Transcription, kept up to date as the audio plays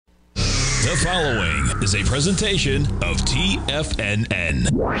The following is a presentation of TFNN.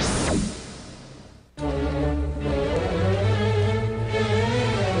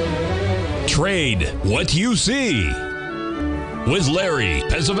 Trade what you see with Larry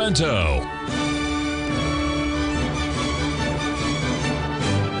Pesavento.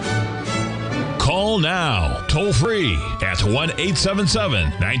 Call now, toll free at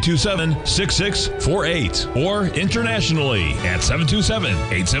 1-877-927-6648 or internationally at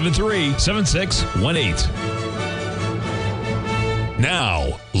 727-873-7618.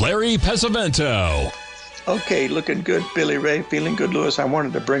 Now, Larry Pesavento. Okay, looking good, Billy Ray. Feeling good, Lewis. I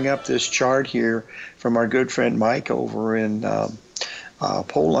wanted to bring up this chart here from our good friend Mike over in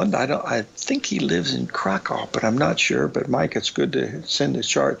Poland. I think he lives in Krakow, but I'm not sure. But Mike, it's good to send this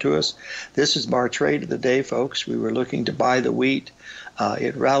chart to us. This is our trade of the day, folks. We were looking to buy the wheat.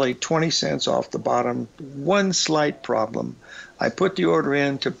 It rallied 20 cents off the bottom. One slight problem. I put the order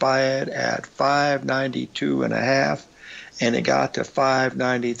in to buy it at 592.5, and it got to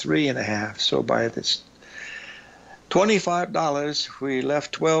 593.5. So by this $25, we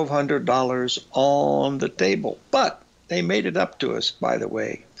left $1,200 on the table. But they made it up to us, by the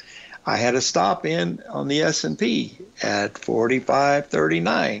way. I had a stop in on the S&P at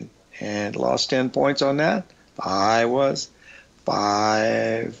 45.39 and lost 10 points on that. I was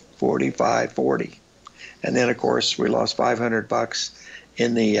 545.40. And then, of course, we lost $500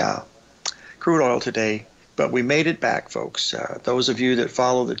 in the crude oil today. But we made it back, folks. Those of you that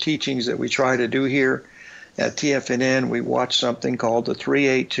follow the teachings that we try to do here at TFNN, we watch something called the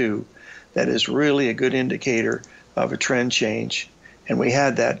 382. That is really a good indicator of a trend change. And we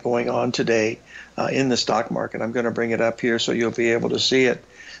had that going on today in the stock market. I'm going to bring it up here so you'll be able to see it.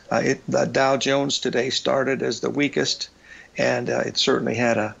 The Dow Jones today started as the weakest, and it certainly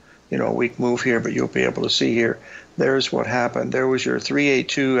had a weak move here, but you'll be able to see here. There's what happened. There was your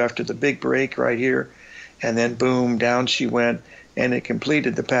 382 after the big break right here, and then boom, down she went, and it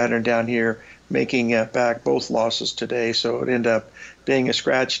completed the pattern down here, making back both losses today. So it ended up being a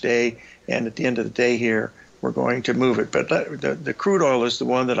scratch day, and at the end of the day here, we're going to move it. But the crude oil is the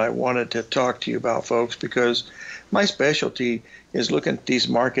one that I wanted to talk to you about, folks, because my specialty is looking at these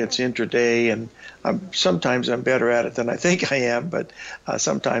markets intraday, and sometimes I'm better at it than I think I am, but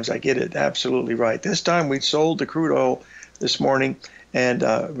sometimes I get it absolutely right. This time we sold the crude oil this morning, and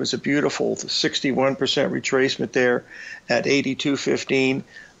it was a beautiful 61% retracement there at 82.15.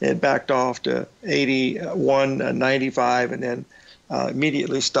 It backed off to 81.95, and then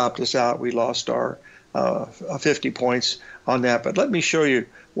immediately stopped us out. We lost our 50 points on that. But let me show you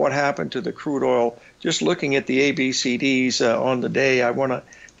what happened to the crude oil. Just looking at the ABCDs on the day, I want to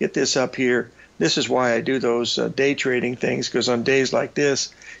get this up here. This is why I do those day trading things, because on days like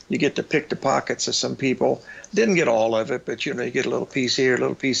this, you get to pick the pockets of some people. Didn't get all of it, but you get a little piece here, a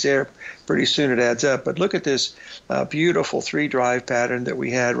little piece there. Pretty soon it adds up. But look at this beautiful three-drive pattern that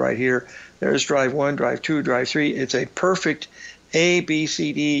we had right here. There's drive 1, drive 2, drive 3. It's a perfect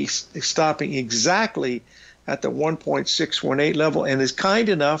ABCD stopping exactly at the 1.618 level, and is kind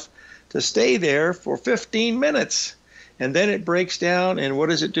enough to stay there for 15 minutes. And then it breaks down, and what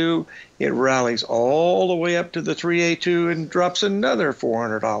does it do? It rallies all the way up to the 382 and drops another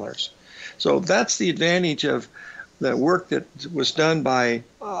 $400. So that's the advantage of the work that was done by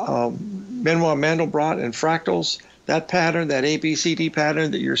Benoit Mandelbrot and Fractals. That pattern, that ABCD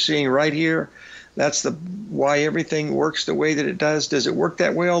pattern that you're seeing right here, that's why everything works the way that it does. Does it work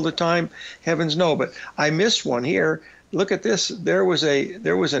that way all the time? Heavens no. But I missed one here. Look at this. There was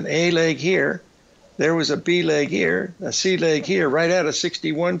an A leg here. There was a B leg here, a C leg here, right at a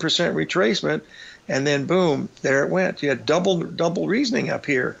 61% retracement, and then boom, there it went. You had double reasoning up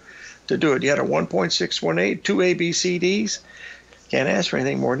here to do it. You had a 1.618, two ABCDs. Can't ask for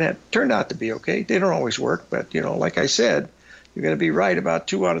anything more than that. Turned out to be okay. They don't always work, but like I said, you're going to be right about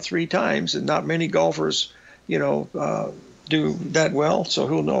 2 out of 3 times, and not many golfers, do that well. So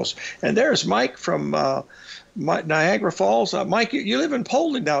who knows? And there's Mike from Niagara Falls. Mike, you live in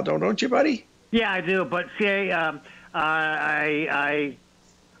Poland now, don't you, buddy? Yeah, I do. But see, I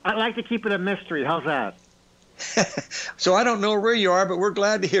like to keep it a mystery. How's that? So I don't know where you are, but we're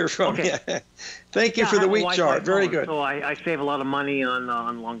glad to hear from you. Thank you for the week chart. Very good. So I save a lot of money on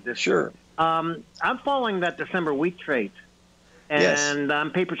long distance. Sure. I'm following that December wheat trade, and yes.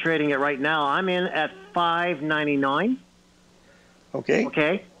 I'm paper trading it right now. I'm in at 5.99. Okay.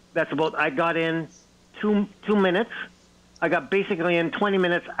 Okay. That's about. I got in 2 minutes. I got basically in 20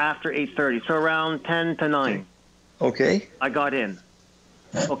 minutes after 8:30, so around 10 to 9. Okay. I got in.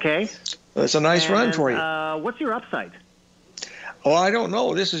 Okay. That's a nice run for you. What's your upside? Oh, I don't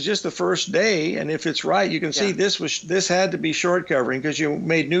know. This is just the first day, and if it's right, you can see this had to be short covering because you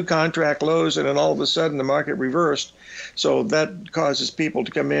made new contract lows, and then all of a sudden the market reversed. So that causes people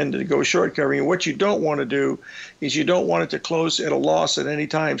to come in to go short covering. And what you don't want to do is you don't want it to close at a loss at any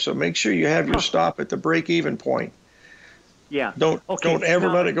time. So make sure you have your stop at the break-even point. Yeah. Don't ever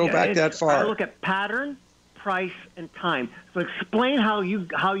let it go back that far. I look at pattern, price, and time. So explain how you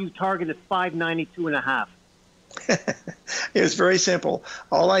targeted 592.5. It's very simple.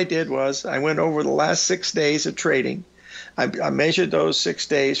 All I did was I went over the last 6 days of trading. I measured those 6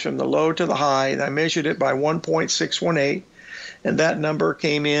 days from the low to the high, and I measured it by 1.618, and that number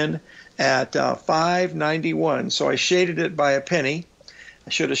came in at 591. So I shaded it by a penny. I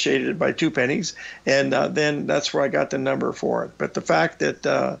should have shaded it by 2 pennies, and then that's where I got the number for it. But the fact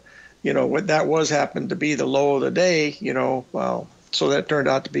that what that was happened to be the low of the day, well. So that turned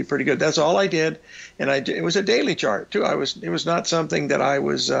out to be pretty good. That's all I did, and it was a daily chart too. It was not something that I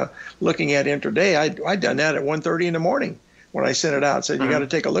was looking at intraday. I'd done that at 1:30 in the morning when I sent it out. Said you got to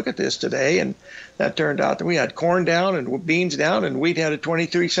take a look at this today, and that turned out that we had corn down and beans down, and wheat had a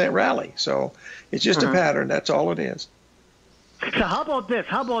 23-cent rally. So it's just a pattern. That's all it is. So how about this?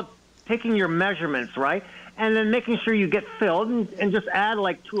 How about taking your measurements, right, and then making sure you get filled, and just add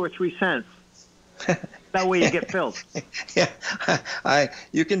like 2 or 3 cents. That way you get filled. Yeah,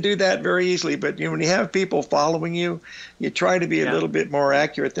 you can do that very easily, but when you have people following you, you try to be a little bit more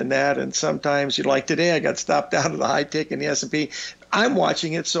accurate than that. And sometimes, like today, I got stopped out of the high tick in the S&P. I'm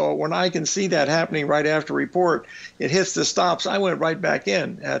watching it, so when I can see that happening right after report, it hits the stops. I went right back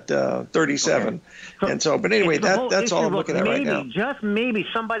in at 37, and so. But anyway, that's all I'm looking at right now. Just maybe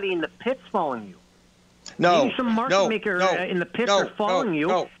somebody in the pit's following you. No, maybe some market maker in the pits are following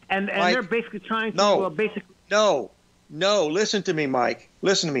you, and Mike, they're basically trying to No, listen to me, Mike.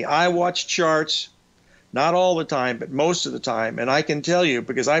 Listen to me. I watch charts, not all the time, but most of the time, and I can tell you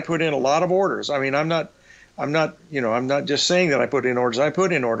because I put in a lot of orders. I mean, I'm not just saying that I put in orders. I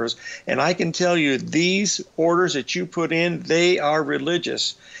put in orders, and I can tell you these orders that you put in, they are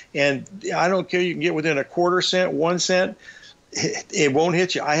religious, and I don't care. You can get within a quarter cent, 1 cent. It won't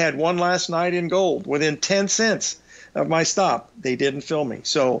hit you. I had one last night in gold within 10 cents of my stop. They didn't fill me.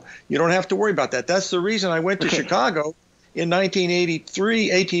 So you don't have to worry about that. That's the reason I went to Chicago in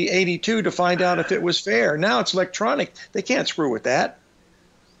 1882 to find out if it was fair. Now it's electronic. They can't screw with that.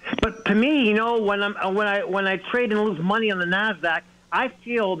 But to me, when I trade and lose money on the NASDAQ, I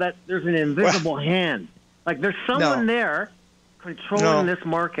feel that there's an invisible hand. Like there's someone there controlling this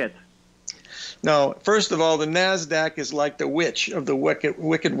market. No, first of all, the NASDAQ is like the witch of the wicked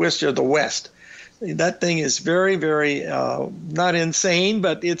witch of the West. That thing is very, very not insane,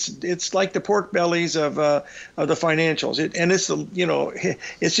 but it's like the pork bellies of the financials.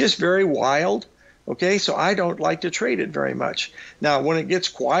 It's just very wild. Okay, so I don't like to trade it very much. Now, when it gets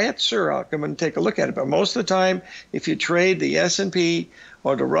quiet, sure, I'll come and take a look at it. But most of the time, if you trade the S&P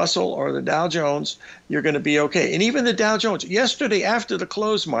or the Russell or the Dow Jones, you're going to be okay. And even the Dow Jones, yesterday after the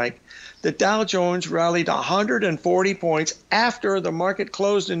close, Mike, the Dow Jones rallied 140 points after the market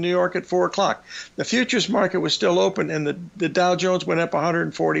closed in New York at 4 o'clock. The futures market was still open, and the Dow Jones went up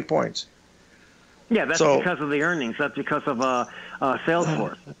 140 points. Yeah, that's because of the earnings. That's because of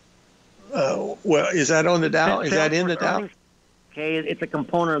Salesforce. Well, is that on the Dow? Is that in the Dow? Earnings, okay, it's a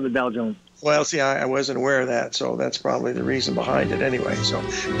component of the Dow Jones. Well, see, I wasn't aware of that, so that's probably the reason behind it anyway. So,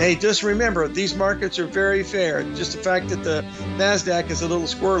 hey, just remember, these markets are very fair. Just the fact that the NASDAQ is a little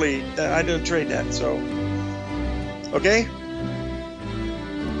squirrely, I don't trade that. So, okay?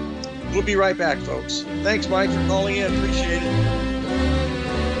 We'll be right back, folks. Thanks, Mike, for calling in. Appreciate it.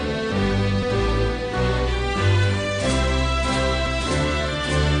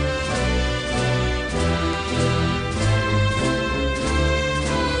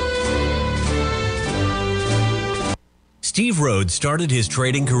 Steve Rhodes started his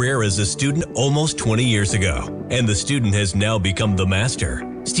trading career as a student almost 20 years ago, and the student has now become the master.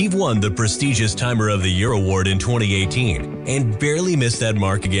 Steve won the prestigious Timer of the Year award in 2018 and barely missed that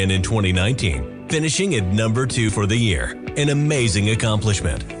mark again in 2019, finishing at number 2 for the year. An amazing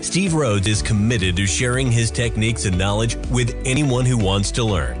accomplishment. Steve Rhodes is committed to sharing his techniques and knowledge with anyone who wants to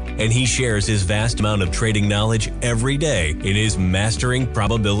learn, and he shares his vast amount of trading knowledge every day in his Mastering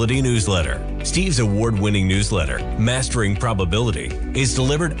Probability newsletter. Steve's award-winning newsletter, Mastering Probability, is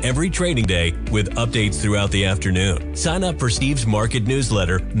delivered every trading day with updates throughout the afternoon. Sign up for Steve's market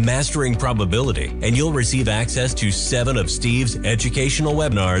newsletter, Mastering Probability, and you'll receive access to 7 of Steve's educational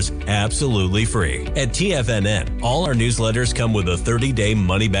webinars absolutely free. At TFNN, all our newsletters come with a 30-day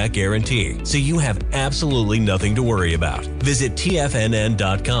money-back guarantee, so you have absolutely nothing to worry about. Visit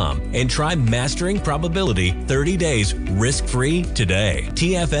TFNN.com and try Mastering Probability 30 days risk-free today.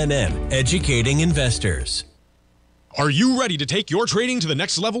 TFNN, educating investors. Are you ready to take your trading to the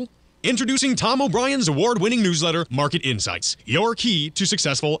next level? Introducing Tom O'Brien's award-winning newsletter, Market Insights, your key to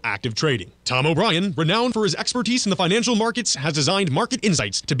successful active trading. Tom O'Brien, renowned for his expertise in the financial markets, has designed Market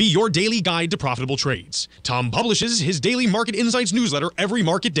Insights to be your daily guide to profitable trades. Tom publishes his daily Market Insights newsletter every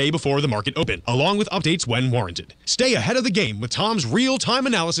market day before the market open, along with updates when warranted. Stay ahead of the game with Tom's real-time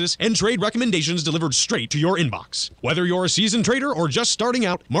analysis and trade recommendations delivered straight to your inbox. Whether you're a seasoned trader or just starting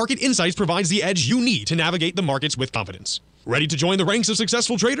out, Market Insights provides the edge you need to navigate the markets with confidence. Ready to join the ranks of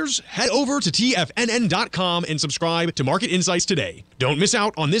successful traders? Head over to TFNN.com and subscribe to Market Insights today. Don't miss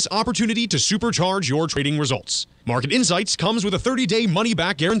out on this opportunity to supercharge your trading results. Market Insights comes with a 30-day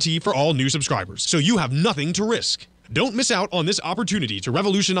money-back guarantee for all new subscribers, so you have nothing to risk. Don't miss out on this opportunity to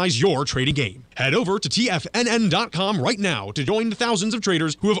revolutionize your trading game. Head over to TFNN.com right now to join the thousands of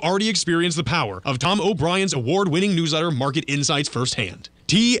traders who have already experienced the power of Tom O'Brien's award-winning newsletter, Market Insights, firsthand.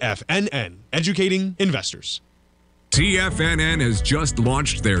 TFNN, educating investors. TFNN has just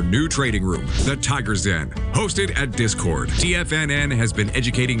launched their new trading room, the Tiger's Den, hosted at Discord. TFNN has been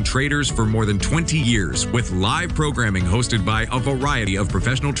educating traders for more than 20 years with live programming hosted by a variety of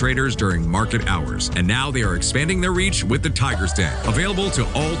professional traders during market hours. And now they are expanding their reach with the Tiger's Den, available to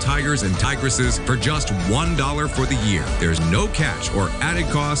all tigers and tigresses for just $1 for the year. There's no catch or added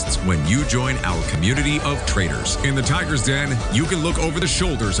costs when you join our community of traders. In the Tiger's Den, you can look over the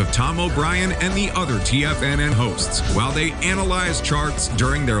shoulders of Tom O'Brien and the other TFNN hosts while they analyze charts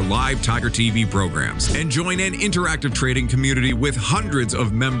during their live Tiger TV programs, and join an interactive trading community with hundreds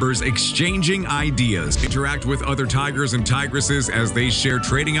of members exchanging ideas. Interact with other tigers and tigresses as they share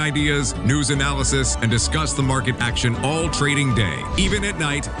trading ideas, news analysis, and discuss the market action all trading day, even at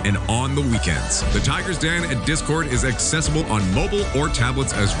night and on the weekends. The Tiger's Den at Discord is accessible on mobile or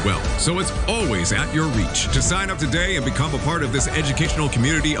tablets as well, so it's always at your reach. To sign up today and become a part of this educational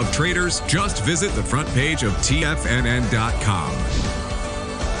community of traders, just visit the front page of TFNN.com.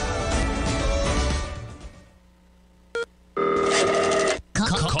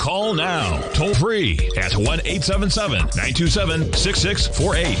 Call now, toll free at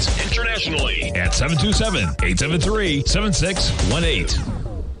 1-877-927-6648. Internationally at 727-873-7618.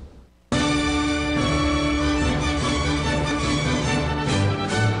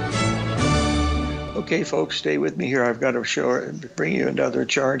 Okay, folks, stay with me here. I've got to bring you another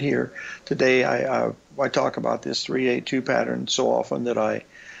chart here. Today, I talk about this 382 pattern so often that I'd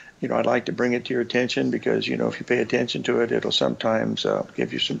like to bring it to your attention because, if you pay attention to it, it'll sometimes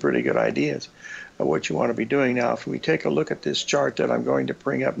give you some pretty good ideas of what you want to be doing. Now, if we take a look at this chart that I'm going to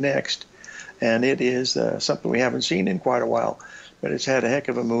bring up next, and it is something we haven't seen in quite a while, but it's had a heck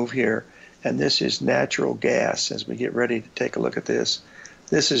of a move here, and this is natural gas. As we get ready to take a look at this,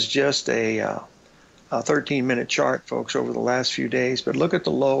 this is just a 13-minute chart, folks, over the last few days. But look at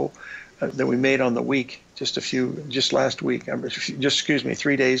the low that we made on the week, just last week,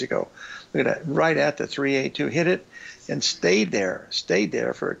 3 days ago. Look at that, right at the 382, hit it and stayed there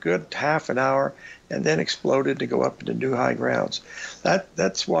for a good half an hour, and then exploded to go up into new high grounds.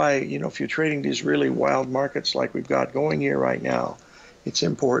 That's why, if you're trading these really wild markets like we've got going here right now, it's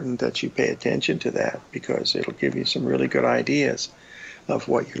important that you pay attention to that, because it'll give you some really good ideas of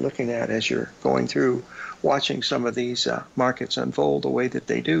what you're looking at as you're going through watching some of these markets unfold the way that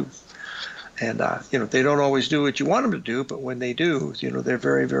they do. And, they don't always do what you want them to do, but when they do, they're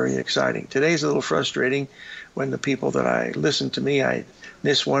very, very exciting. Today's a little frustrating when the people that I listen to me, I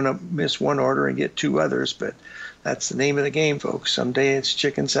miss one order and get 2 others, but that's the name of the game, folks. Someday it's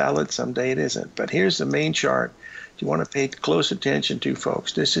chicken salad, someday it isn't. But here's the main chart you want to pay close attention to,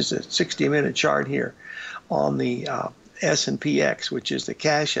 folks. This is a 60-minute chart here on the S&PX, which is the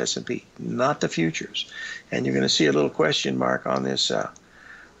cash S&P, not the futures. And you're going to see a little question mark on this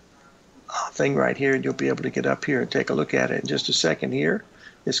thing right here, and you'll be able to get up here and take a look at it in just a second here.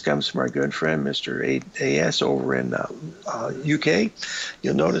 This comes from our good friend, Mr. AS over in UK.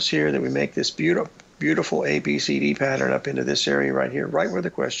 You'll notice here that we make this beautiful ABCD pattern up into this area right here, right where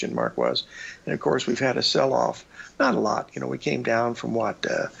the question mark was. And, of course, we've had a sell-off. Not a lot. We came down from,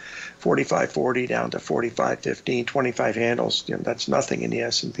 45.40 down to 45.15, 25 handles. That's nothing in the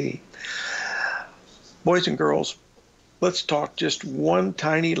S&P. Boys and girls, let's talk just one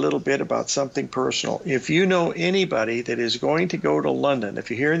tiny little bit about something personal. If you know anybody that is going to go to London, if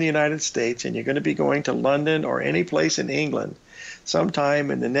you're here in the United States and you're going to be going to London or any place in England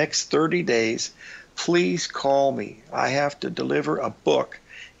sometime in the next 30 days, please call me. I have to deliver a book,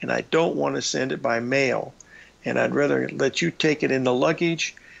 and I don't want to send it by mail. And I'd rather let you take it in the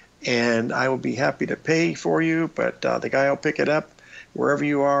luggage, and I will be happy to pay for you, but the guy will pick it up wherever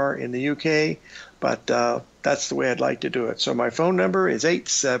you are in the UK. But that's the way I'd like to do it. So my phone number is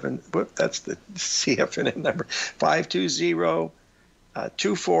that's the CFNN number,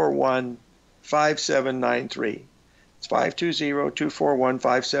 520-241-5793. It's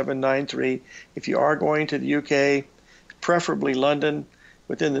 520-241-5793. If you are going to the UK, preferably London,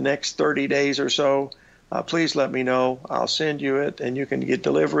 within the next 30 days or so, please let me know. I'll send you it, and you can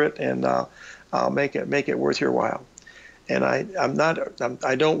deliver it, and I'll make it worth your while. And I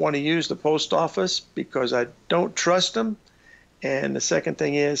don't want to use the post office because I don't trust them. And the second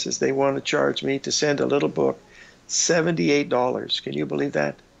thing is they want to charge me to send a little book, $78. Can you believe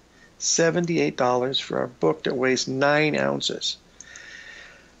that? $78 for a book that weighs 9 ounces.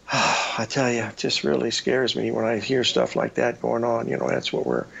 I tell you, it just really scares me when I hear stuff like that going on. That's what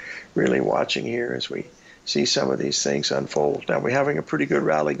we're really watching here as we see some of these things unfold. Now, we're having a pretty good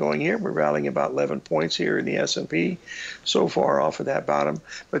rally going here. We're rallying about 11 points here in the S&P so far off of that bottom.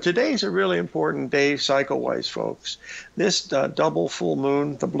 But today's a really important day cycle-wise, folks. This double full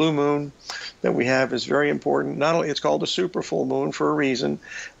moon, the blue moon that we have, is very important. Not only, it's called a super full moon for a reason.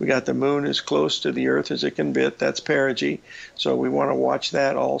 We got the moon as close to the earth as it can be. That's perigee. So we want to watch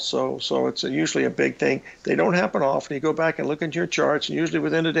that also. So it's usually a big thing. They don't happen often. You go back and look at your charts, and usually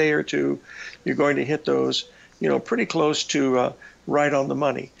within a day or two, you're going to hit those, pretty close to right on the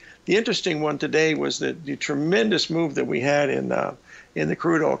money. The interesting one today was the tremendous move that we had in the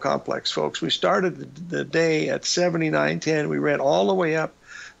crude oil complex, folks. We started the day at 79.10. We ran all the way up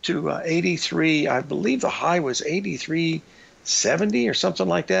to 83. I believe the high was 83.70 or something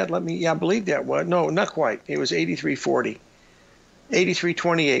like that. I believe that was. No, not quite. It was 83.40.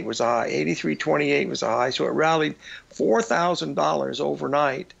 83.28 was a high. 83.28 was a high. So it rallied $4,000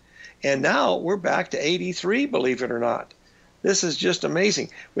 overnight. And now we're back to 83, believe it or not. This is just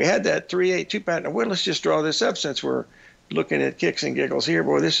amazing. We had that 382 pattern. Well, let's just draw this up since we're looking at kicks and giggles here.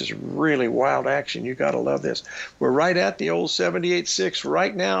 Boy, this is really wild action. You got to love this. We're right at the old 78.6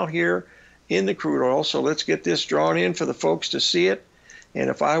 right now here in the crude oil. So let's get this drawn in for the folks to see it. And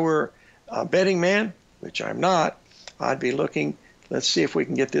if I were a betting man, which I'm not, I'd be looking. Let's see if we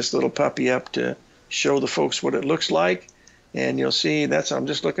can get this little puppy up to show the folks what it looks like. And you'll see I'm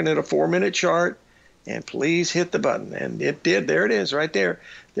just looking at a 4-minute chart, and please hit the button. And it did. There it is right there.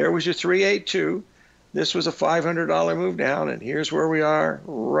 There was your 382. This was a $500 move down, and here's where we are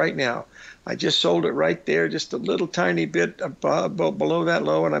right now. I just sold it right there, just a little tiny bit below that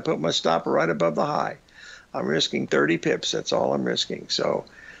low, and I put my stop right above the high. I'm risking 30 pips. That's all I'm risking. So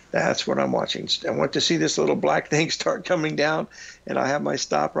that's what I'm watching. I want to see this little black thing start coming down, and I have my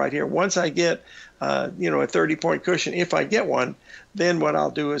stop right here. Once I get a 30-point cushion, if I get one, then what I'll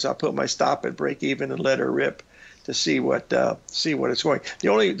do is I'll put my stop at break even and let her rip to see what it's going.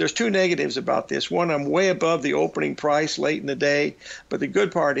 There's 2 negatives about this. One, I'm way above the opening price late in the day, but the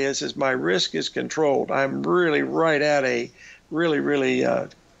good part is my risk is controlled. I'm really right at a really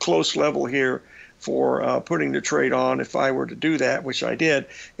close level here for putting the trade on if I were to do that, which I did.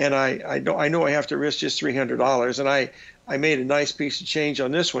 And I know I have to risk just $300, and I made a nice piece of change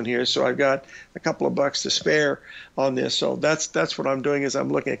on this one here, so I've got a couple of bucks to spare on this. So that's what I'm doing is I'm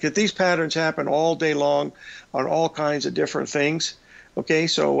looking at, because these patterns happen all day long on all kinds of different things. Okay,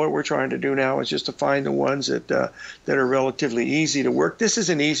 so what we're trying to do now is just to find the ones that are relatively easy to work. This is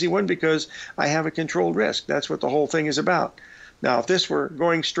an easy one because I have a controlled risk. That's what the whole thing is about. Now, if this were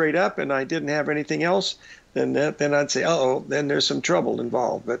going straight up and I didn't have anything else, then I'd say, then there's some trouble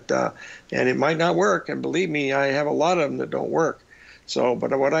involved. But and it might not work. And believe me, I have a lot of them that don't work. So,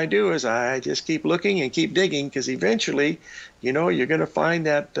 but what I do is I just keep looking and keep digging, because eventually, you're going to find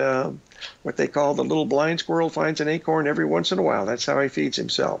that what they call the little blind squirrel finds an acorn every once in a while. That's how he feeds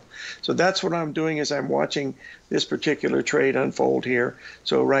himself. So that's what I'm doing is I'm watching this particular trade unfold here.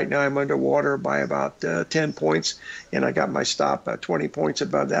 So right now I'm underwater by about 10 points, and I got my stop 20 points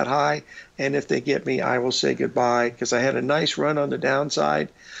above that high. And if they get me, I will say goodbye, because I had a nice run on the downside.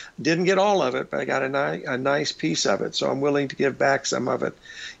 Didn't get all of it, but I got a nice piece of it. So I'm willing to give back some of it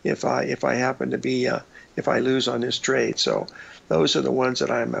if I happen to be if I lose on this trade. So those are the ones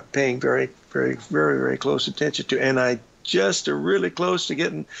that I'm paying very, very, very, very close attention to. And I just are really close to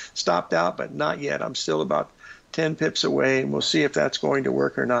getting stopped out, but not yet. I'm still about 10 pips away, and we'll see if that's going to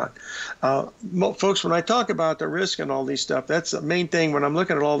work or not. Folks, when I talk about the risk and all these stuff, that's the main thing when I'm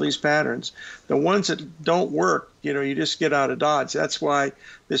looking at all these patterns. The ones that don't work, you just get out of Dodge. That's why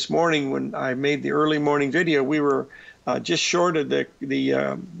this morning when I made the early morning video, we were just short of the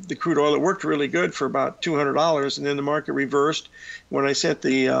crude oil. It worked really good for about $200, and then the market reversed. When I sent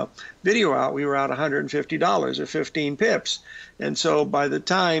the video out, we were out $150 or 15 pips. And so by the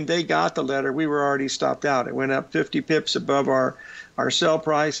time they got the letter, we were already stopped out. It went up 50 pips above our sell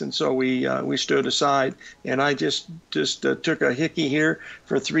price, and so we stood aside. And I just took a hickey here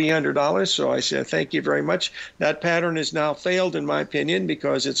for $300. So I said, thank you very much. That pattern has now failed, in my opinion,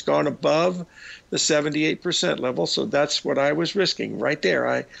 because it's gone above the 78% level. So that's what I was risking right there.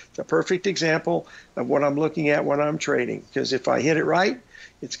 It's a perfect example of what I'm looking at when I'm trading, because if I hit it right,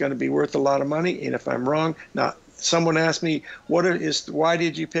 it's going to be worth a lot of money. And if I'm wrong, now someone asked me, why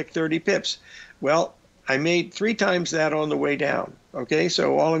did you pick 30 pips? Well, I made 3 times that on the way down. Okay,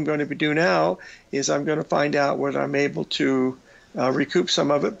 so all I'm going to do now is I'm going to find out whether I'm able to recoup some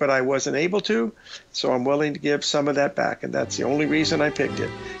of it, but I wasn't able to, so I'm willing to give some of that back, and that's the only reason I picked it.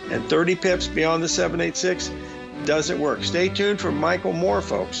 And 30 pips beyond the 786 doesn't work. Stay tuned for Michael Moore,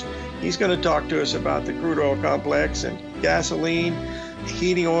 folks. He's going to talk to us about the crude oil complex and gasoline,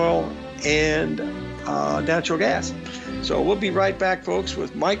 heating oil, and natural gas. So we'll be right back, folks,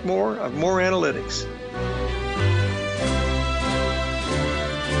 with Mike Moore of Moore Analytics.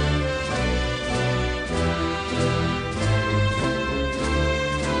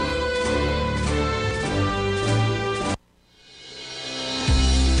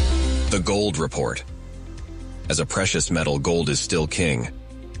 The Gold Report. As a precious metal, gold is still king.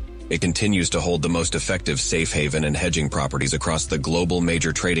 It continues to hold the most effective safe haven and hedging properties across the global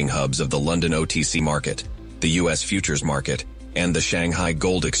major trading hubs of the London OTC market, the U.S. futures market, and the Shanghai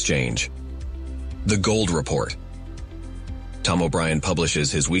Gold Exchange. The Gold Report. Tom O'Brien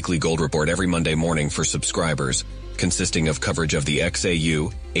publishes his weekly gold report every Monday morning for subscribers, consisting of coverage of the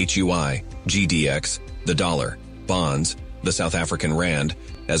XAU, HUI, GDX, the dollar, bonds, the South African rand,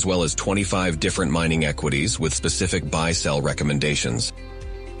 as well as 25 different mining equities with specific buy-sell recommendations.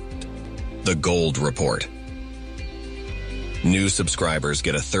 The Gold Report. New subscribers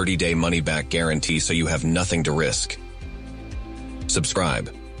get a 30-day money-back guarantee, so you have nothing to risk.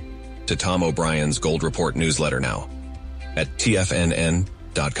 Subscribe to Tom O'Brien's Gold Report newsletter now at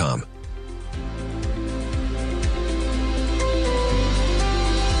TFNN.com.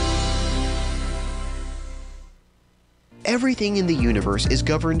 Everything in the universe is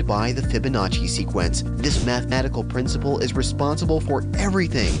governed by the Fibonacci sequence. This mathematical principle is responsible for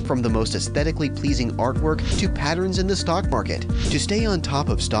everything from the most aesthetically pleasing artwork to patterns in the stock market. To stay on top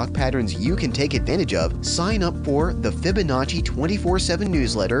of stock patterns you can take advantage of, sign up for the Fibonacci 24/7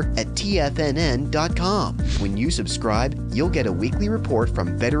 newsletter at TFNN.com. When you subscribe, you'll get a weekly report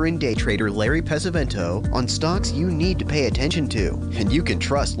from veteran day trader Larry Pesavento on stocks you need to pay attention to. And you can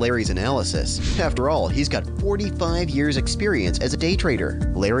trust Larry's analysis. After all, he's got 45 years experience as a day trader.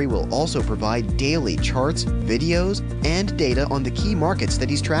 Larry will also provide daily charts, videos, and data on the key markets that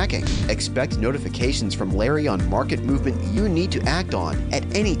he's tracking. Expect notifications from Larry on market movement you need to act on at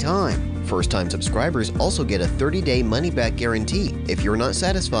any time. First-time subscribers also get a 30-day money-back guarantee. If you're not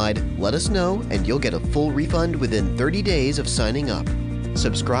satisfied, let us know and you'll get a full refund within 30 days of signing up.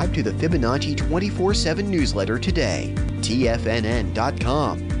 Subscribe to the Fibonacci 24/7 newsletter today.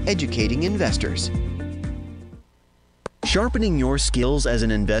 TFNN.com. Educating investors. Sharpening your skills as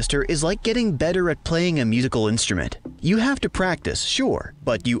an investor is like getting better at playing a musical instrument. You have to practice, sure,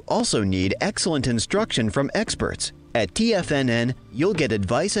 but you also need excellent instruction from experts. At TFNN, you'll get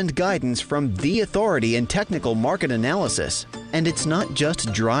advice and guidance from the authority in technical market analysis. And it's not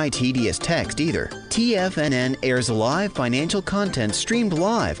just dry, tedious text either. TFNN airs live financial content streamed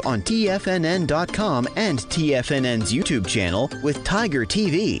live on TFNN.com and TFNN's YouTube channel with Tiger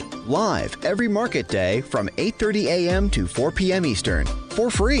TV, live every market day from 8:30 a.m. to 4 p.m. Eastern, for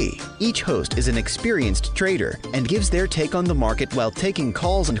free. Each host is an experienced trader and gives their take on the market while taking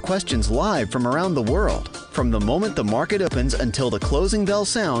calls and questions live from around the world. From the moment the market opens until the closing bell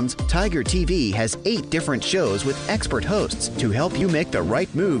sounds, Tiger TV has 8 different shows with expert hosts to help you make the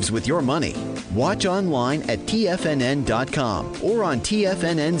right moves with your money. Watch online at TFNN.com or on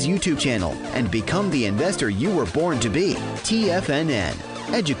TFNN's YouTube channel and become the investor you were born to be. TFNN,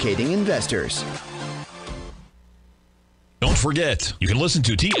 educating investors. Don't forget, you can listen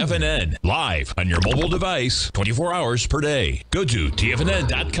to TFNN live on your mobile device 24 hours per day. Go to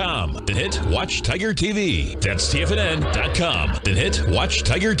TFNN.com, then hit Watch Tiger TV. That's TFNN.com, then hit Watch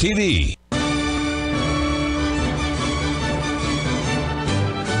Tiger TV.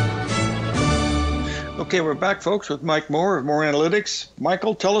 Okay, we're back, folks, with Mike Moore of More Analytics.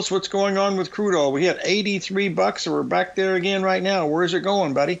 Michael, tell us what's going on with crude oil. We had $83, and we're back there again right now. Where's it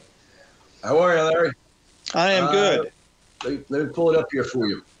going, buddy? How are you, Larry? I am good. Let me pull it up here for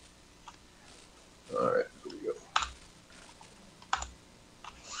you. All right, here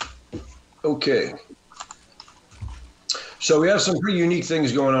we go. Okay. So we have some pretty unique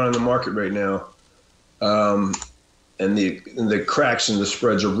things going on in the market right now. And the cracks and the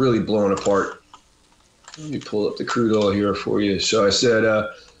spreads are really blowing apart. Let me pull up the crude oil here for you. So I said, I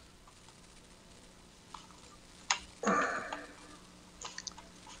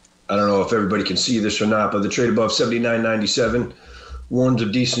don't know if everybody can see this or not, but the trade above 79.97 warns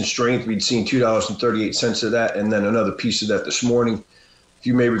of decent strength. We'd seen $2.38 of that, and then another piece of that this morning. If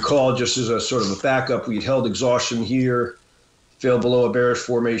you may recall, just as a sort of a backup, we'd held exhaustion here, failed below a bearish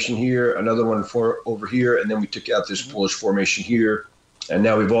formation here, another one over here, and then we took out this bullish formation here. And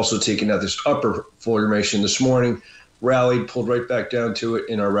now we've also taken out this upper formation this morning, rallied, pulled right back down to it,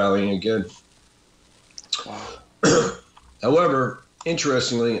 and are rallying again. Wow. However,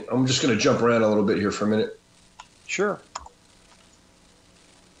 interestingly, I'm just going to jump around a little bit here for a minute. Sure.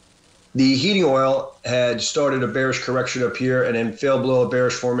 The heating oil had started a bearish correction up here and then failed below a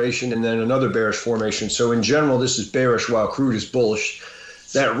bearish formation and then another bearish formation. So in general, this is bearish while crude is bullish.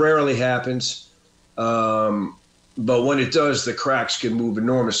 That rarely happens. But when it does, the cracks can move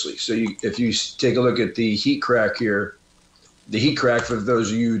enormously. So if you take a look at the heat crack here, the heat crack, for those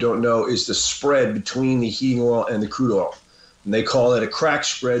of you who don't know, is the spread between the heating oil and the crude oil. And they call it a crack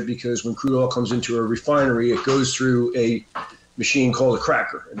spread because when crude oil comes into a refinery, it goes through a machine called a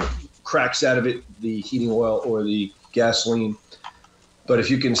cracker. And it cracks out of it the heating oil or the gasoline. But if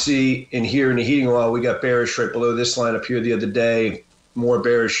you can see in here in the heating oil, we got bearish right below this line up here the other day, more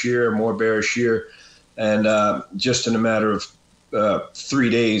bearish here, more bearish here. And just in a matter of 3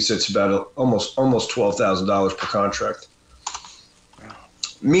 days, it's about almost $12,000 per contract. Wow.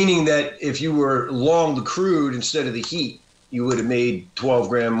 Meaning that if you were long the crude instead of the heat, you would have made 12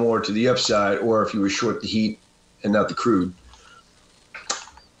 grand more to the upside, or if you were short the heat and not the crude.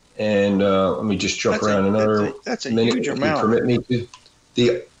 And let me just jump around another that's a minute, huge if amount. you permit me to.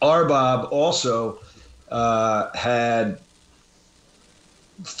 The RBOB also had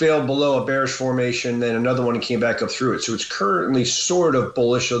failed below a bearish formation, then another one came back up through it. So it's currently sort of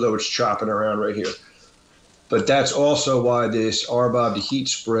bullish, although it's chopping around right here. But that's also why this RBOB to heat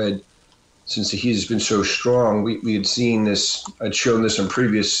spread, since the heat has been so strong, we had seen this, I'd shown this in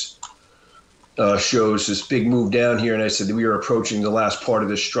previous shows, this big move down here, and I said that we are approaching the last part of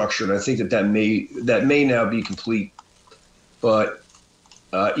this structure, and I think that may now be complete. But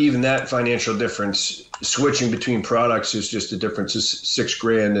even that financial difference, switching between products, is just a difference of $6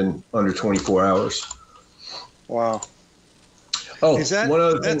 grand in under 24 hours. Wow. Oh, is that, one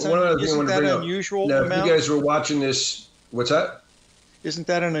other thing I want to bring up. Unusual now, amount? if you guys were watching this, what's that? Isn't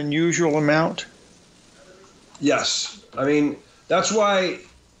that an unusual amount? Yes. I mean, that's why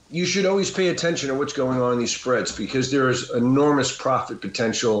you should always pay attention to what's going on in these spreads, because there is enormous profit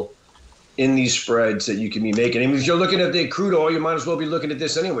potential in these spreads that you can be making. I mean, if you're looking at the crude oil, you might as well be looking at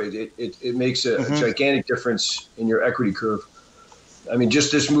this anyway. It makes a gigantic difference in your equity curve. I mean,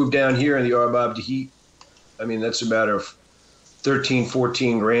 just this move down here in the RBOB to heat, I mean, that's a matter of 13,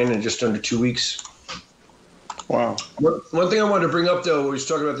 14 grand in just under 2 weeks. Wow. One thing I wanted to bring up, though, we was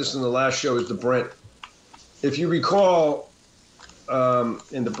talking about this in the last show, is the Brent. If you recall,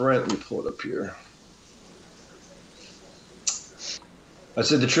 in the Brent, let me pull it up here. I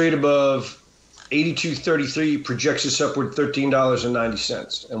said the trade above 82.33 projects us upward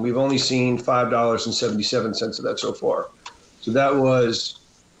 $13.90, and we've only seen $5.77 of that so far. So that was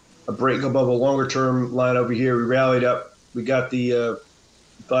a break above a longer-term line over here. We rallied up. We got the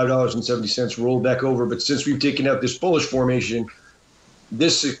 $5.70 rolled back over, but since we've taken out this bullish formation,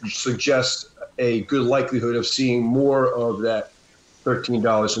 this suggests a good likelihood of seeing more of that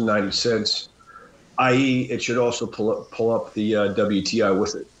 $13.90. i.e., it should also pull up the WTI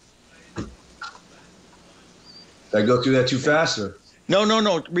with it. Did I go through that too fast? Or?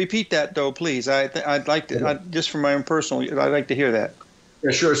 No. Repeat that, though, please. I'd like to, just for my own personal, I'd like to hear that.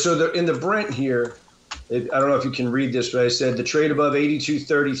 Yeah, sure. So in the Brent here, I don't know if you can read this, but I said the trade above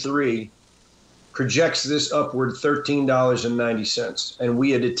 82.33 projects this upward $13.90. And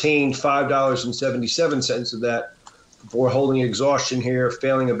we had attained $5.77 of that before holding exhaustion here,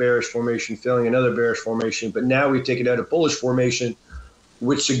 failing a bearish formation, failing another bearish formation. But now we've taken out a bullish formation,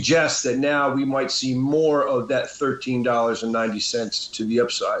 which suggests that now we might see more of that $13.90 to the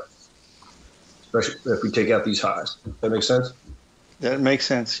upside, especially if we take out these highs. That make sense? That makes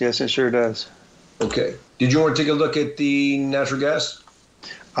sense. Yes, it sure does. Okay. Did you want to take a look at the natural gas?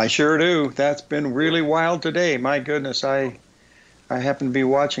 I sure do. That's been really wild today. My goodness, I happened to be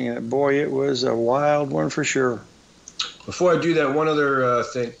watching it. Boy, it was a wild one for sure. Before I do that, one other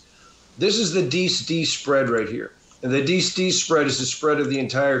thing. This is the D spread right here. And the D spread is the spread of the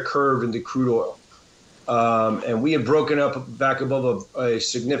entire curve in the crude oil. And we had broken up back above a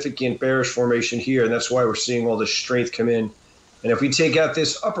significant bearish formation here, and that's why we're seeing all this strength come in. And if we take out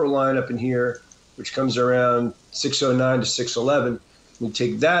this upper line up in here, which comes around 609 to 611, we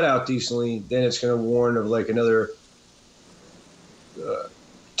take that out decently, then it's going to warn of like another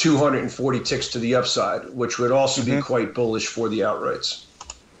 240 ticks to the upside, which would also be quite bullish for the outrights.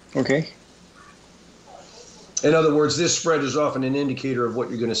 Okay. In other words, this spread is often an indicator of what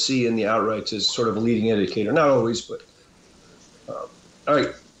you're going to see in the outrights as sort of a leading indicator. Not always, but. All right.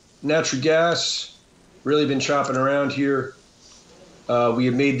 Natural gas, really been chopping around here. We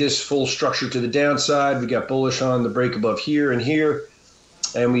have made this full structure to the downside. We got bullish on the break above here and here.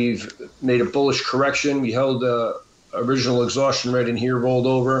 And we've made a bullish correction. We held original exhaustion right in here, rolled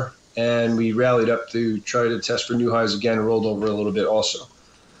over, and we rallied up to try to test for new highs again and rolled over a little bit also.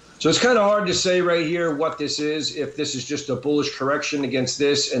 So it's kind of hard to say right here what this is, if this is just a bullish correction against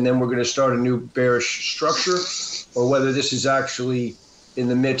this and then we're going to start a new bearish structure, or whether this is actually in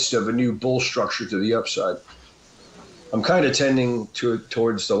the midst of a new bull structure to the upside. I'm kind of tending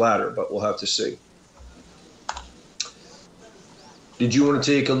towards the latter, but we'll have to see. Did you want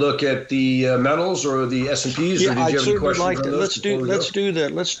to take a look at the metals or the S&Ps? Yeah, or did you I'd have any questions like on to. those?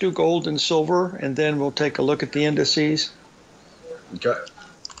 Let's do gold and silver, and then we'll take a look at the indices. Okay.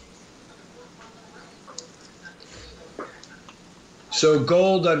 So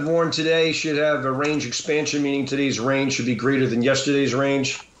gold, I'd warn today, should have a range expansion, meaning today's range should be greater than yesterday's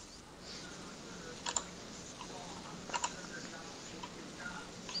range.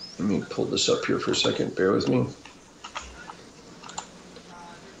 Let me pull this up here for a second. Bear with me.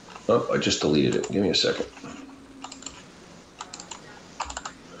 Oh, I just deleted it. Give me a second.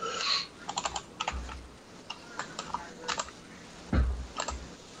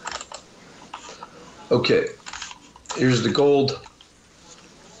 Okay, here's the gold.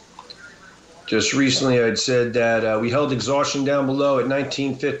 Just recently I'd said that we held exhaustion down below at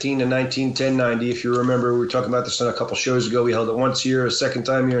 1915 and 1910.90. If you remember, we were talking about this on a couple shows ago. We held it once here, a second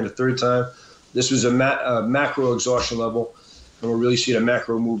time here, and a third time. This was a macro exhaustion level, and we're really seeing a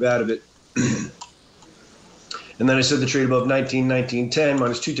macro move out of it. And then I said the trade above 1910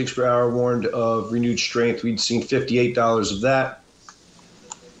 minus 2 ticks per hour warned of renewed strength. We'd seen $58 of that.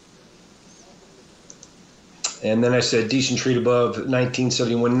 And then I said decent trade above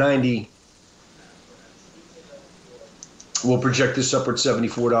 1971.90. We'll project this upward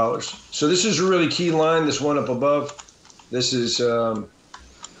 $74. So this is a really key line, this one up above. This is a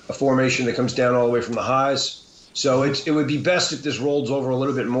formation that comes down all the way from the highs. So it would be best if this rolls over a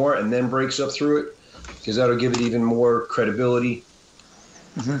little bit more and then breaks up through it, because that'll give it even more credibility.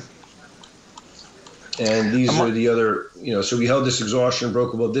 And these are the other, so we held this exhaustion,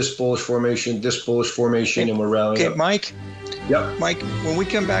 broke above this bullish formation, and we're rallying up. Okay, Mike? Yep. Mike, when we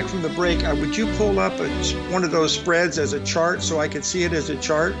come back from the break, would you pull up one of those spreads as a chart so I could see it as a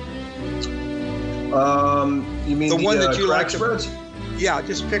chart? You mean the one that you like spreads? Yeah,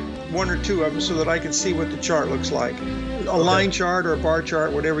 just pick one or two of them so that I can see what the chart looks like. A line chart or a bar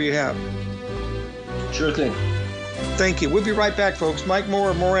chart, whatever you have. Sure thing. Thank you. We'll be right back, folks. Mike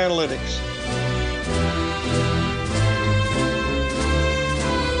Moore, More Analytics.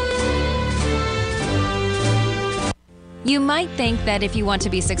 You might think that if you want to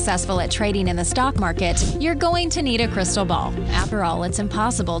be successful at trading in the stock market, you're going to need a crystal ball. After all, it's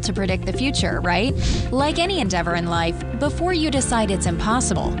impossible to predict the future, right? Like any endeavor in life, before you decide it's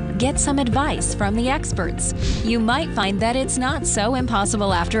impossible, get some advice from the experts. You might find that it's not so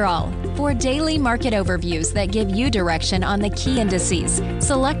impossible after all. For daily market overviews that give you direction on the key indices,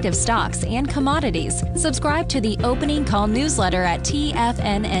 selective stocks, and commodities, subscribe to the Opening Call newsletter at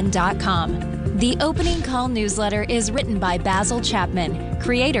TFNN.com. The Opening Call newsletter is written by Basil Chapman,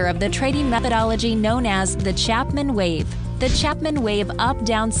 creator of the trading methodology known as the Chapman Wave. The Chapman Wave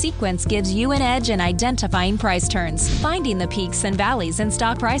up-down sequence gives you an edge in identifying price turns, finding the peaks and valleys in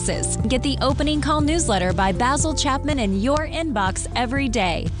stock prices. Get the Opening Call newsletter by Basil Chapman in your inbox every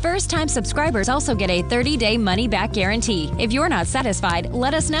day. First-time subscribers also get a 30-day money-back guarantee. If you're not satisfied,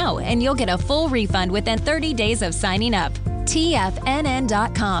 let us know, and you'll get a full refund within 30 days of signing up.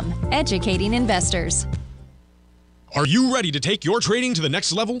 TFNN.com, educating investors. Are you ready to take your trading to the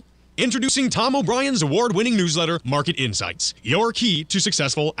next level? Introducing Tom O'Brien's award-winning newsletter, Market Insights, your key to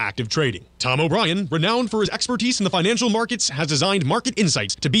successful active trading. Tom O'Brien, renowned for his expertise in the financial markets, has designed Market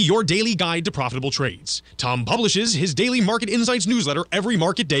Insights to be your daily guide to profitable trades. Tom publishes his daily Market Insights newsletter every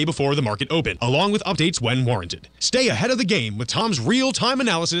market day before the market open, along with updates when warranted. Stay ahead of the game with Tom's real-time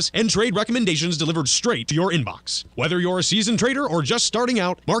analysis and trade recommendations delivered straight to your inbox. Whether you're a seasoned trader or just starting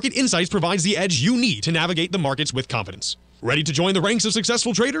out, Market Insights provides the edge you need to navigate the markets with confidence. Ready to join the ranks of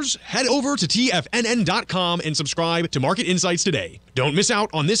successful traders? Head over to TFNN.com and subscribe to Market Insights today. Don't miss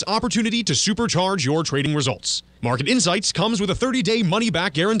out on this opportunity to supercharge your trading results. Market Insights comes with a 30-day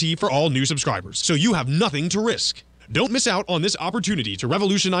money-back guarantee for all new subscribers, so you have nothing to risk. Don't miss out on this opportunity to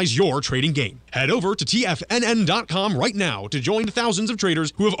revolutionize your trading game. Head over to TFNN.com right now to join thousands of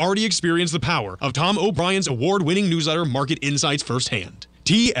traders who have already experienced the power of Tom O'Brien's award-winning newsletter, Market Insights, firsthand.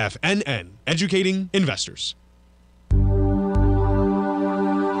 TFNN, educating investors.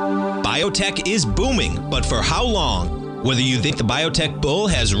 Biotech is booming, but for how long? Whether you think the biotech bull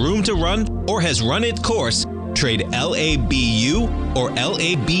has room to run or has run its course, trade LABU or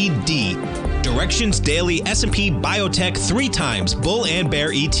LABD. Direction's daily S&P Biotech 3 times bull and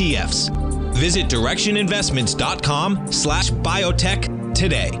bear ETFs. Visit directioninvestments.com/biotech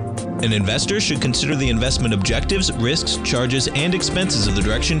today. An investor should consider the investment objectives, risks, charges, and expenses of the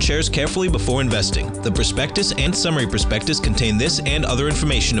Direction shares carefully before investing. The prospectus and summary prospectus contain this and other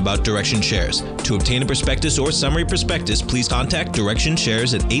information about Direction shares. To obtain a prospectus or summary prospectus, please contact Direction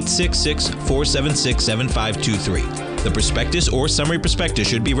shares at 866-476-7523. The prospectus or summary prospectus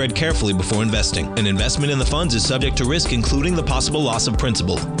should be read carefully before investing. An investment in the funds is subject to risk, including the possible loss of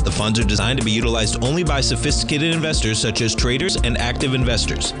principal. The funds are designed to be utilized only by sophisticated investors such as traders and active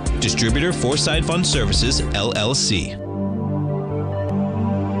investors. Distributor Foreside Fund Services, LLC.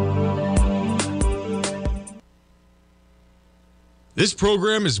 This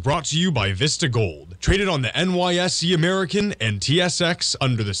program is brought to you by Vista Gold, traded on the NYSE American and TSX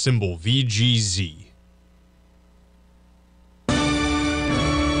under the symbol VGZ.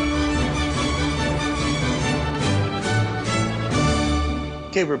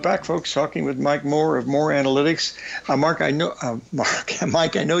 Okay, we're back, folks, talking with Mike Moore of Moore Analytics. Mike, I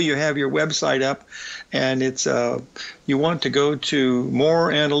know you have your website up, and it's you want to go to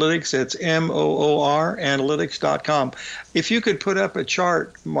Moore Analytics. It's MOOR Analytics.com. If you could put up a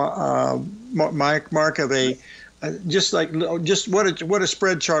chart, Mark, of a just what a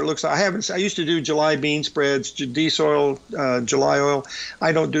spread chart looks like. I used to do July bean spreads, diesel oil, July oil.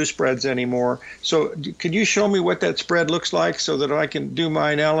 I don't do spreads anymore. So could you show me what that spread looks like so that I can do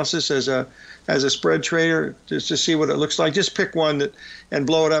my analysis as a spread trader just to see what it looks like? Just pick one and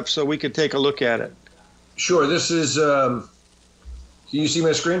blow it up so we could take a look at it. Sure. This is. Can you see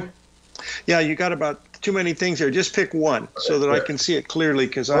my screen? Yeah, you got about too many things there. Just pick one so that I can see it clearly,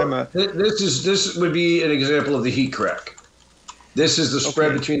 because This would be an example of the heat crack. This is the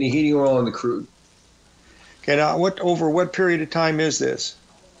spread between the heating oil and the crude. Okay, now over what period of time is this?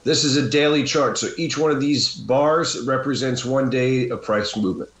 This is a daily chart. So each one of these bars represents 1 day of price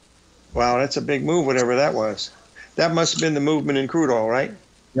movement. Wow, that's a big move, whatever that was. That must have been the movement in crude oil, right?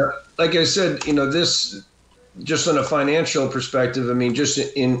 Yeah. Like I said, this, just on a financial perspective, I mean, just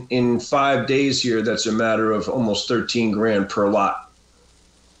in 5 days here, that's a matter of almost 13 grand per lot.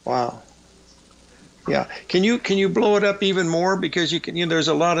 Wow. Yeah. Can you blow it up even more, because there's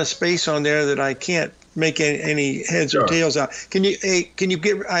a lot of space on there that I can't make any heads or tails out. Can you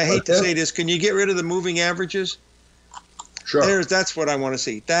get, I hate to say this, can you get rid of the moving averages? Sure. That's what I want to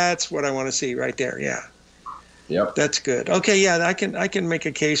see. That's what I want to see right there. Yeah. Yep. That's good. Okay. Yeah. I can make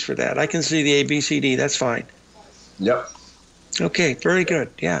a case for that. I can see the ABCD. That's fine. Yep. Okay. Very good.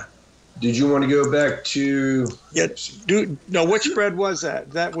 Yeah. Did you want to go back to? Yeah. No. Which spread was that?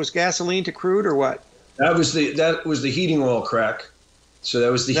 That was gasoline to crude or what? That was the heating oil crack. So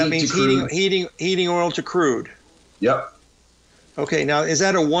that was the that heat means to crude. heating oil to crude. Yep. Okay. Now, is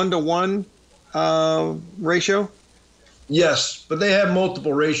that a 1-to-1 ratio? Yes, but they have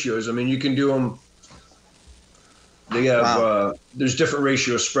multiple ratios. I mean, you can do them. They have there's different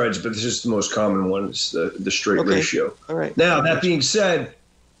ratio spreads, but this is the most common one. It's the straight ratio. All right. Now, that being said,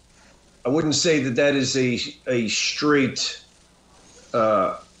 I wouldn't say that is a straight.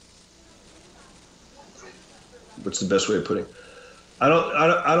 What's the best way of putting it? I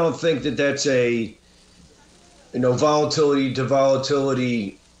don't think that that's a volatility to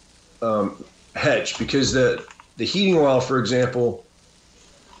volatility hedge, because the heating oil, for example,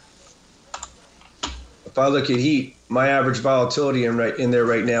 if I look at heat, my average volatility in there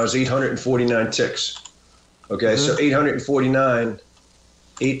right now is 849 ticks. Okay, so 849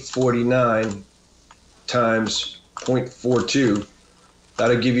 times 0.42,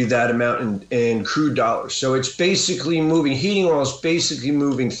 That'll give you that amount in crude dollars. So it's basically moving, heating oil is basically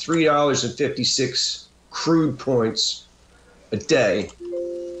moving $3.56 crude points a day,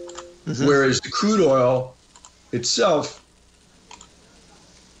 whereas the crude oil itself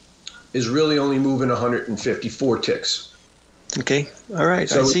is really only moving 154 ticks. Okay, all right,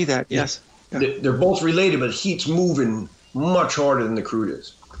 so I see that, yes. Yeah. They're both related, but heat's moving much harder than the crude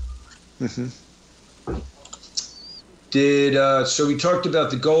is. So we talked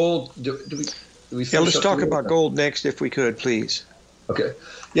about the gold. Did we let's talk about gold next, if we could, please. Okay.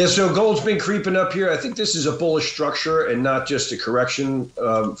 Yeah, so gold's been creeping up here. I think this is a bullish structure and not just a correction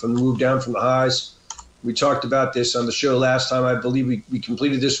from the move down from the highs. We talked about this on the show last time. I believe we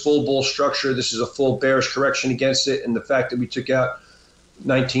completed this full bull structure. This is a full bearish correction against it, and the fact that we took out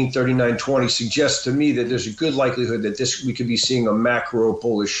 1939.20 suggests to me that there's a good likelihood that we could be seeing a macro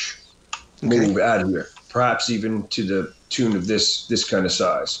bullish move out of here, perhaps even to the tune of this kind of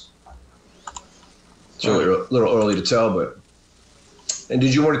size. It's a little early to tell, but. And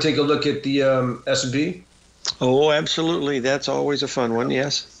did you want to take a look at the S&P? Oh, absolutely. That's always a fun one,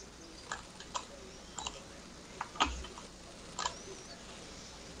 yes.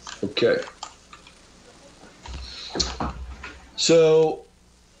 Okay. So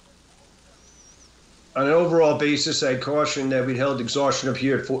on an overall basis, I'd caution that we held exhaustion up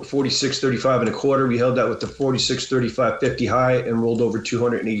here at 46.35 and a quarter. We held that with the 46.35.50 high and rolled over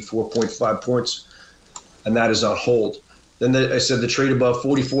 284.5 points, and that is on hold. Then I said the trade above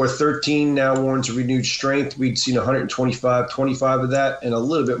 44.13 now warrants a renewed strength. We'd seen 125.25 of that and a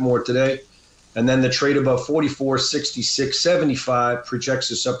little bit more today. And then the trade above 44.66.75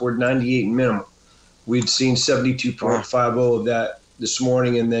 projects us upward 98 minimum. We'd seen 72.50 of that this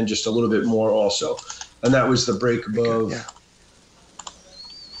morning, and then just a little bit more also. And that was the break above.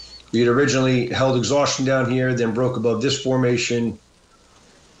 We had originally held exhaustion down here, then broke above this formation,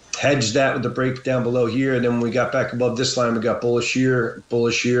 hedged that with the break down below here, and then when we got back above this line, we got bullish here,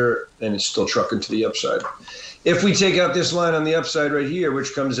 and it's still trucking to the upside. If we take out this line on the upside right here,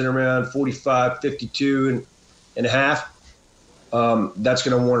 which comes in around 45.52 and a half, that's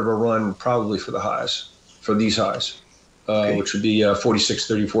going to warrant a run probably for the highs, for these highs, which would be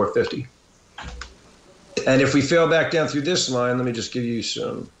 46.34.50. And if we fail back down through this line, let me just give you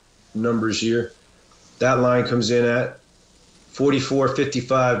some numbers here. That line comes in at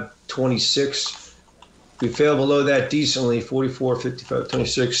 44.55.26. We fail below that decently,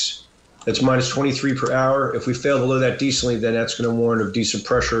 44.55.26. That's minus 23 per hour. If we fail below that decently, then that's going to warrant of decent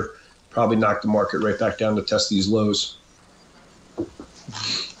pressure, probably knock the market right back down to test these lows.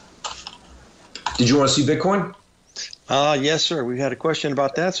 Did you want to see Bitcoin? Yes, sir. We had a question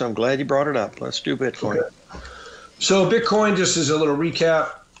about that, so I'm glad you brought it up. Let's do Bitcoin. Okay. So Bitcoin, just as a little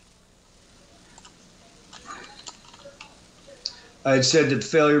recap, I had said that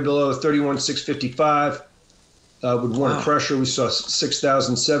failure below 31,655 would warrant pressure. We saw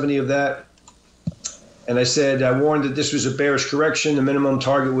 6,070 of that. And I said, I warned that this was a bearish correction. The minimum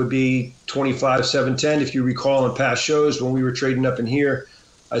target would be 25,710. If you recall in past shows when we were trading up in here,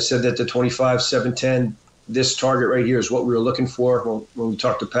 I said that the 25,710, this target right here is what we were looking for when we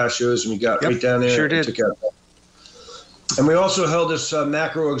talked to past shows, and we got right down there. Sure did. Took out. And we also held this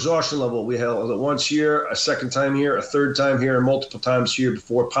macro exhaustion level. We held it once here, a second time here, a third time here, and multiple times here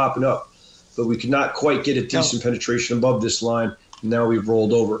before popping up. But we could not quite get a decent penetration above this line. Now we've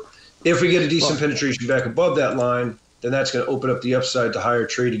rolled over. If we get a decent penetration back above that line, then that's going to open up the upside to higher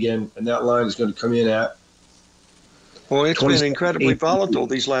trade again, and that line is going to come in at. Well, it's been incredibly volatile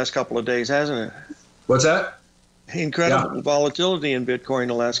these last couple of days, hasn't it? What's that? Incredible volatility in Bitcoin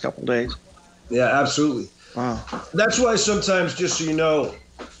the last couple of days. Yeah, absolutely. Wow. That's why sometimes, just so you know,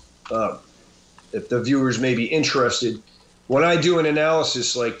 if the viewers may be interested, when I do an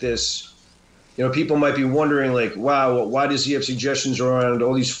analysis like this, you know, people might be wondering, like, wow, why does he have suggestions around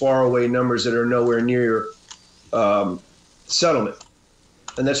all these faraway numbers that are nowhere near settlement?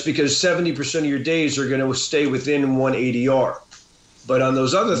 And that's because 70% of your days are going to stay within one ADR. But on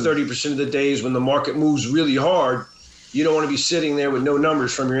those other 30% of the days when the market moves really hard, you don't want to be sitting there with no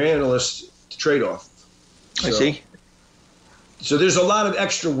numbers from your analyst to trade off. I see. So there's a lot of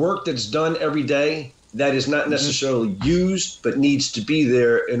extra work that's done every day that is not necessarily used, but needs to be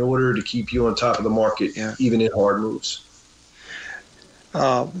there in order to keep you on top of the market, even in hard moves.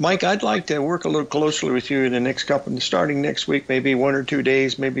 Mike, I'd like to work a little closely with you in the next couple, starting next week, maybe 1 or 2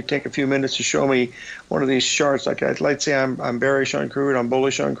 days, maybe take a few minutes to show me one of these charts. Like I'd like to say I'm bearish on crude, I'm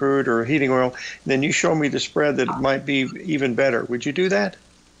bullish on crude or heating oil. And then you show me the spread that might be even better. Would you do that?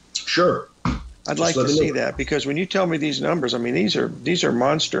 Sure. I'd like to see that, because when you tell me these numbers, I mean, these are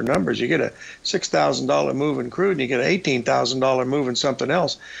monster numbers. You get a $6,000 move in crude, and you get an $18,000 move in something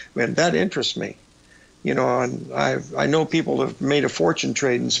else. I mean, that interests me. You know, and I know people have made a fortune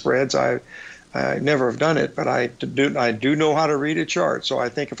trading spreads. I never have done it, but I do know how to read a chart. So I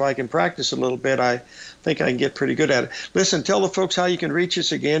think if I can practice a little bit, I think I can get pretty good at it. Listen, tell the folks how you can reach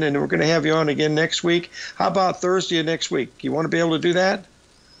us again, and we're going to have you on again next week. How about Thursday of next week? You want to be able to do that?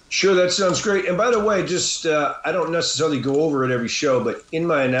 Sure, that sounds great. And by the way, just I don't necessarily go over it every show, but in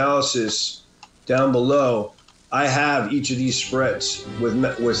my analysis down below, I have each of these spreads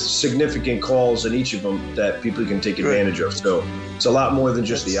with significant calls in each of them that people can take advantage of. So it's a lot more than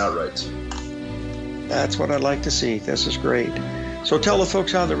just the outrights. That's what I'd like to see. This is great. So tell the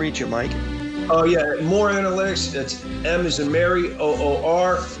folks how to reach you, Mike. Oh, yeah. More Analytics. It's M as in Mary,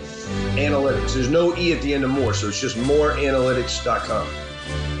 OOR, Analytics. There's no E at the end of more, so it's just moreanalytics.com.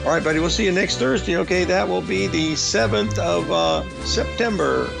 All right, buddy. We'll see you next Thursday. Okay, that will be the 7th of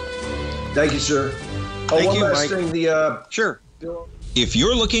September. Thank you, sir. Thank one you, last Mike. thing. Sure. If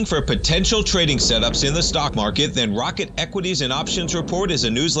you're looking for potential trading setups in the stock market, then Rocket Equities and Options Report is a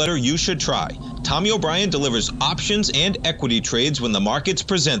newsletter you should try. Tommy O'Brien delivers options and equity trades when the markets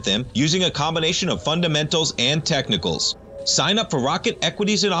present them, using a combination of fundamentals and technicals. Sign up for Rocket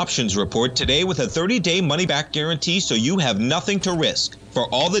Equities and Options Report today with a 30-day money-back guarantee, so you have nothing to risk. For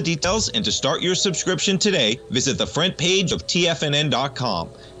all the details and to start your subscription today, visit the front page of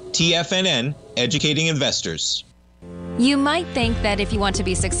TFNN.com. TFNN, educating investors. You might think that if you want to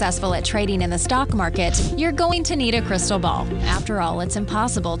be successful at trading in the stock market, you're going to need a crystal ball. After all, it's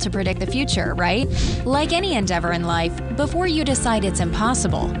impossible to predict the future, right? Like any endeavor in life, before you decide it's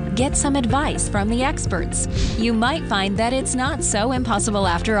impossible, get some advice from the experts. You might find that it's not so impossible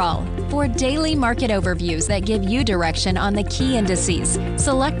after all. For daily market overviews that give you direction on the key indices,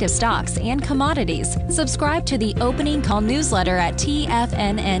 selective stocks, and commodities, subscribe to the Opening Call newsletter at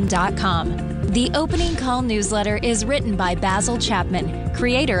TFNN.com. The Opening Call newsletter is written by Basil Chapman,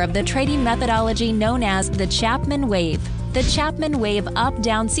 creator of the trading methodology known as the Chapman Wave. The Chapman Wave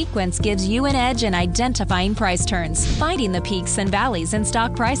up-down sequence gives you an edge in identifying price turns, finding the peaks and valleys in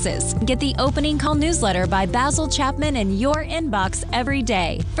stock prices. Get the Opening Call newsletter by Basil Chapman in your inbox every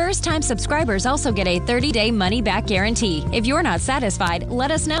day. First-time subscribers also get a 30-day money-back guarantee. If you're not satisfied,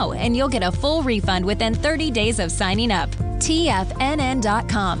 let us know, and you'll get a full refund within 30 days of signing up.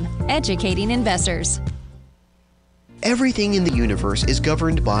 TFNN.com, educating investors. Everything in the universe is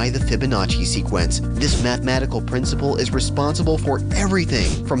governed by the Fibonacci sequence. This mathematical principle is responsible for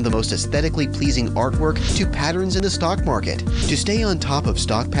everything from the most aesthetically pleasing artwork to patterns in the stock market. To stay on top of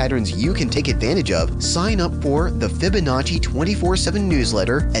stock patterns you can take advantage of, sign up for the Fibonacci 24/7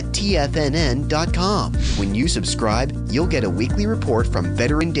 newsletter at TFNN.com. When you subscribe, you'll get a weekly report from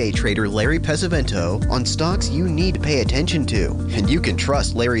veteran day trader Larry Pesavento on stocks you need to pay attention to. And you can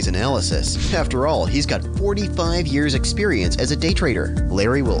trust Larry's analysis. After all, he's got 45 years experience as a day trader.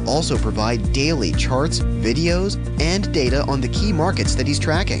 Larry will also provide daily charts, videos, and data on the key markets that he's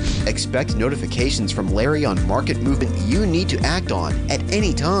tracking. Expect notifications from Larry on market movement you need to act on at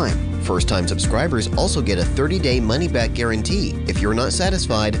any time. First-time subscribers also get a 30-day money-back guarantee. If you're not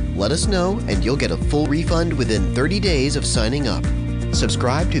satisfied, let us know and you'll get a full refund within 30 days of signing up.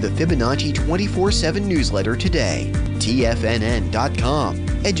 Subscribe to the Fibonacci 24/7 newsletter today. TFNN.com,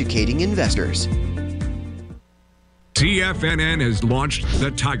 educating investors. TFNN has launched the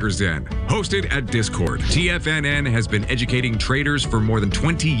Tiger's Den. Hosted at Discord, TFNN has been educating traders for more than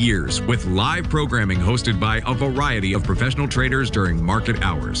 20 years with live programming hosted by a variety of professional traders during market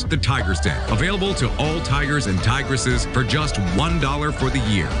hours. The Tiger's Den, available to all tigers and tigresses for just $1 for the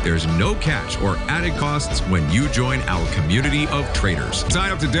year. There's no catch or added costs when you join our community of traders.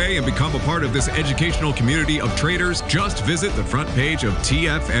 Sign up today and become a part of this educational community of traders. Just visit the front page of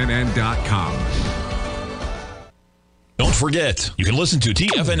TFNN.com. Don't forget, you can listen to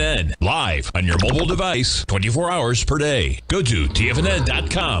TFNN live on your mobile device 24 hours per day. Go to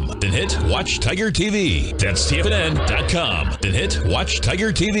TFNN.com, then hit Watch Tiger TV. That's TFNN.com, then hit Watch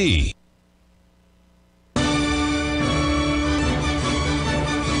Tiger TV.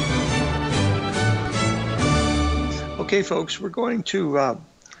 Okay, folks, we're going to...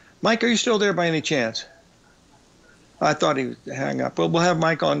 Mike, are you still there by any chance? I thought he would hang up. Well, we'll have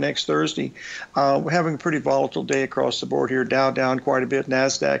Mike on next Thursday. We're having a pretty volatile day across the board here. Dow down quite a bit.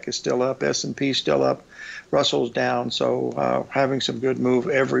 NASDAQ is still up. S&P still up. Russell's down. So having some good move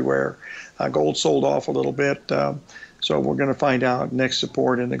everywhere. Gold sold off a little bit. So we're going to find out next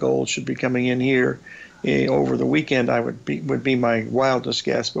support in the gold should be coming in here over the weekend, I would be my wildest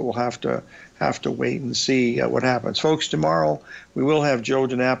guess, but we'll have to wait and see what happens. Folks, tomorrow we will have Joe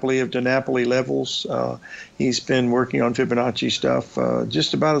DiNapoli of DiNapoli Levels. He's been working on Fibonacci stuff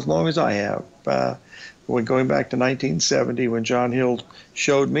just about as long as I have. Going back to 1970, when John Hill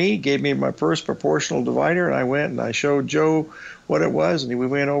showed me, gave me my first proportional divider, and I went and I showed Joe what it was, and we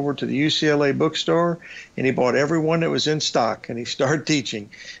went over to the UCLA bookstore, and he bought every one that was in stock, and he started teaching.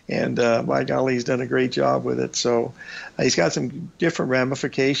 And by golly, he's done a great job with it. So he's got some different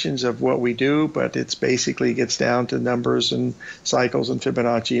ramifications of what we do, but it's basically gets down to numbers and cycles and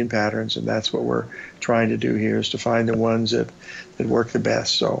Fibonacci and patterns, and that's what we're trying to do here, is to find the ones that work the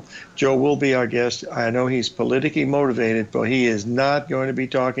best. So Joe will be our guest. I know he's politically motivated, but he is not going to be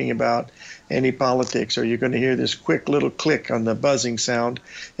talking about any politics, or you're going to hear this quick little click on the buzzing sound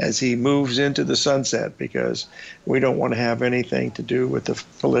as he moves into the sunset, because we don't want to have anything to do with the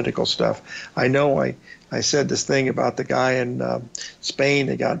political stuff. I know I said this thing about the guy in Spain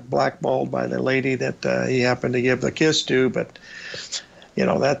that got blackballed by the lady that he happened to give the kiss to, but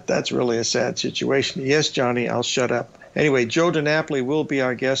that's really a sad situation. Yes, Johnny, I'll shut up. Anyway, Joe DiNapoli will be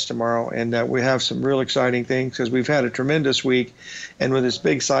our guest tomorrow, and we have some real exciting things because we've had a tremendous week, and with this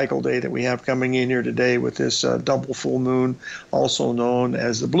big cycle day that we have coming in here today with this double full moon, also known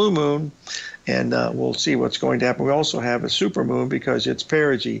as the blue moon, and we'll see what's going to happen. We also have a super moon because it's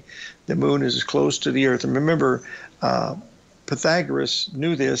perigee. The moon is as close to the earth. And remember, Pythagoras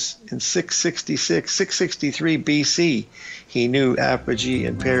knew this in 663 BC. He knew apogee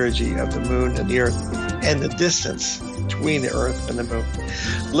and perigee of the moon and the earth and the distance between the earth and the moon.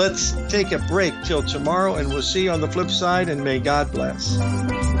 Let's take a break till tomorrow, and we'll see you on the flip side, and may God bless.